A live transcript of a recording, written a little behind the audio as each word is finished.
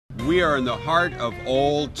We are in the heart of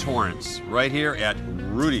Old Torrance, right here at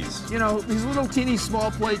Rudy's. You know, these little teeny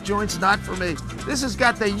small plate joints, not for me. This has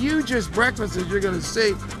got the hugest breakfast that you're gonna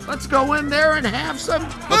see. Let's go in there and have some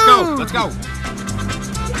food. Let's go.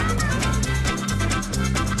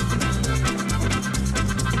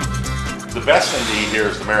 The best thing to eat here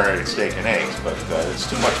is the marinated steak and eggs, but it's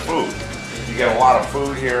too much food. You get a lot of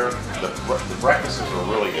food here. The breakfasts are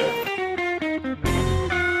really good.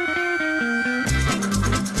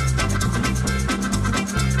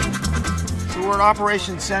 So we're at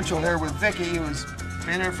Operation Central here with Vicki, who's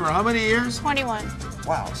been here for how many years? 21.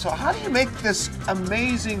 Wow. So how do you make this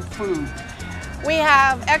amazing food? We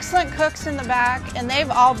have excellent cooks in the back, and they've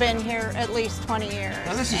all been here at least 20 years.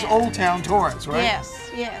 Now this is Old Town Torrance, right? Yes,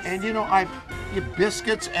 yes. And you know, you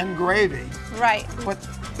biscuits and gravy. Right. But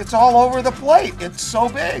it's all over the plate. It's so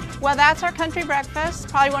big. Well, that's our country breakfast,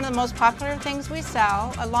 probably one of the most popular things we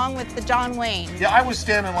sell, along with the John Wayne. Yeah, I was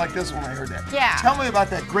standing like this when I heard that. Yeah. Tell me about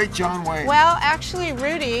that great John Wayne. Well, actually,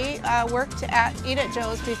 Rudy worked at Eat at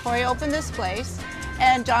Joe's before he opened this place.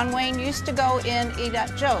 And John Wayne used to go in Eat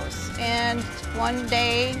at Joe's. And one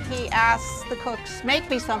day he asked the cooks, make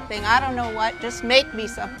me something. I don't know what, just make me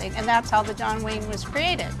something. And that's how the John Wayne was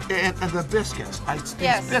created. And the biscuits.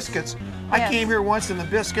 Yes. Biscuits. Yes. I came here once and the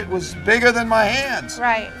biscuit was bigger than my hands.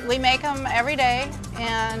 Right. We make them every day,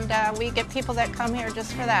 and we get people that come here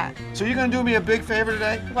just for that. So you're going to do me a big favor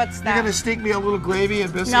today? What's that? You're going to sneak me a little gravy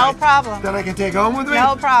and biscuit? No problem. That I can take home with me?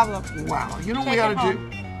 No problem. Wow. You know what we Take it got to do?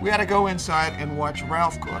 We got to go inside and watch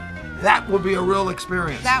Ralph cook. That will be a real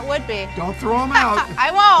experience. That would be. Don't throw them out. I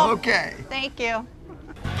won't. Okay. Thank you.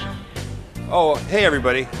 Oh, hey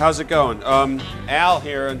everybody, how's it going? Al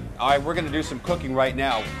here and we're gonna do some cooking right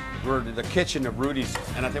now. We're in the kitchen of Rudy's,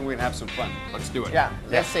 and I think we're gonna have some fun. Let's do it. Yeah,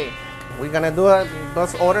 let's see. We're gonna do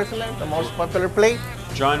those orders in there, the most popular plate.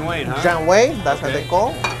 John Wayne, huh? John Wayne, that's what they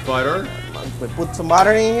call. Butter. We put some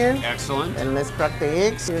butter in here. Excellent. And let's crack the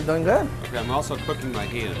eggs. You're doing good. Okay, I'm also cooking my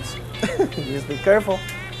hands. Just be careful.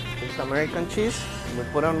 It's American cheese. We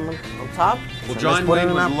put on top. Well, So John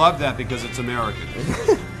Wayne would love that because it's American.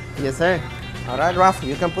 Yes, sir. All right, Ralph,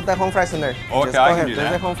 you can put the home fries in there. Okay, Just go I can ahead. do Put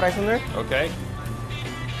that. the home fries in there. Okay.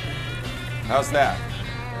 How's that?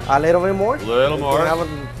 A little bit more. A little You more. can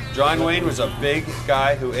have John Wayne was a big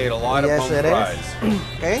guy who ate a lot of home fries.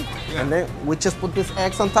 Okay, Yeah. and then we just put these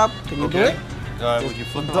eggs on top. Can you do it? Would you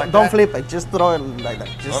flip it like Don't that? flip it, just throw it like that.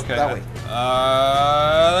 Just Okay. that way.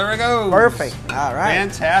 There we go. Perfect. All right.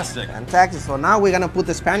 Fantastic. Fantastic. So now we're gonna put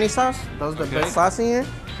the Spanish sauce. That's the best sauce in here.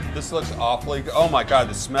 This looks awfully good. Oh my God,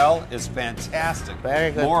 the smell is fantastic.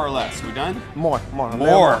 Very good. More or less. We done? More.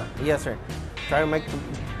 More. Yes, sir. Try to make the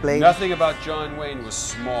plate. Nothing about John Wayne was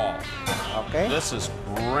small. Okay. This is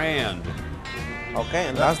grand. Okay,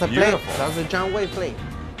 and that's the beautiful. plate. That's the John Wayne plate.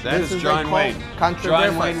 That This is they John call Wayne. country John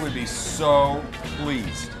breakfast. Wayne would be so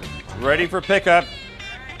pleased. Ready for pickup?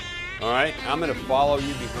 All right, I'm gonna follow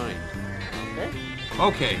you behind. Okay.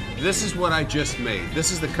 Okay, this is what I just made.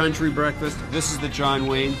 This is the country breakfast. This is the John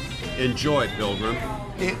Wayne. Enjoy, Pilgrim.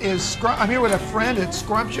 It is, I'm here with a friend. It's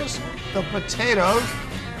scrumptious. The potatoes,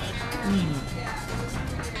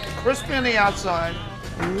 crispy on the outside,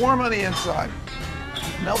 warm on the inside,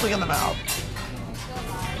 melting in the mouth.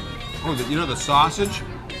 Oh, you know the sausage?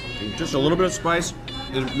 Just a little bit of spice.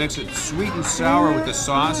 It makes it sweet and sour with the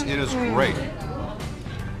sauce. It is great.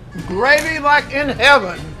 Gravy like in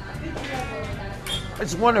heaven.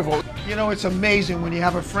 It's wonderful. You know, it's amazing when you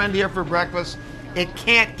have a friend here for breakfast. It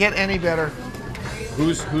can't get any better.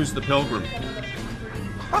 Who's the Pilgrim?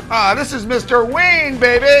 This is Mr. Wayne,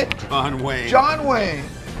 baby. John Wayne. John Wayne.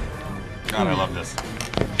 God, I love this.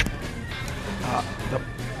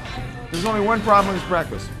 There's only one problem with this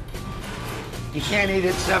breakfast. You can't eat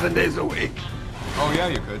it 7 days a week. Oh yeah,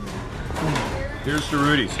 you could. Here's to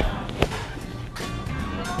Rudy's.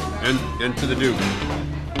 And to the Duke.